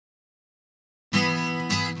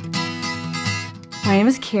My name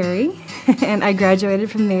is Kari, and I graduated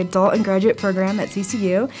from the adult and graduate program at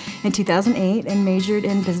CCU in 2008 and majored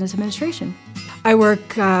in business administration. I work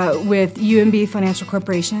with UMB Financial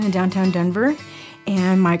Corporation in downtown Denver,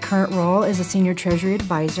 and my current role is a senior treasury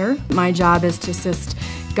advisor. My job is to assist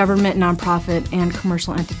government, nonprofit, and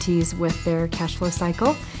commercial entities with their cash flow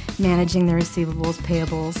cycle, managing their receivables,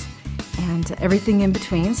 payables, and everything in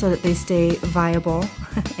between so that they stay viable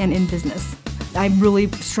and in business. I really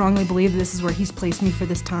strongly believe this is where He's placed me for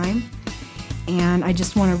this time, and I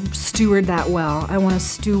just want to steward that well. I want to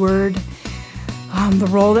steward the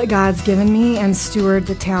role that God's given me and steward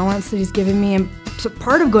the talents that He's given me. And so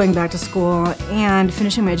part of going back to school and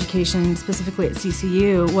finishing my education, specifically at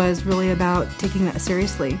CCU, was really about taking that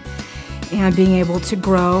seriously and being able to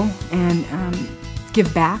grow and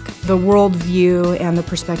give back. The worldview and the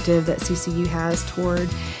perspective that CCU has toward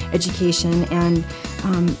education and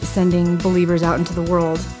sending believers out into the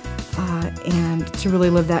world and to really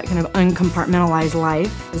live that kind of uncompartmentalized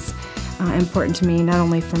life is important to me, not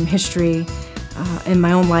only from history in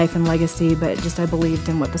my own life and legacy, but just I believed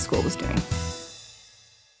in what the school was doing.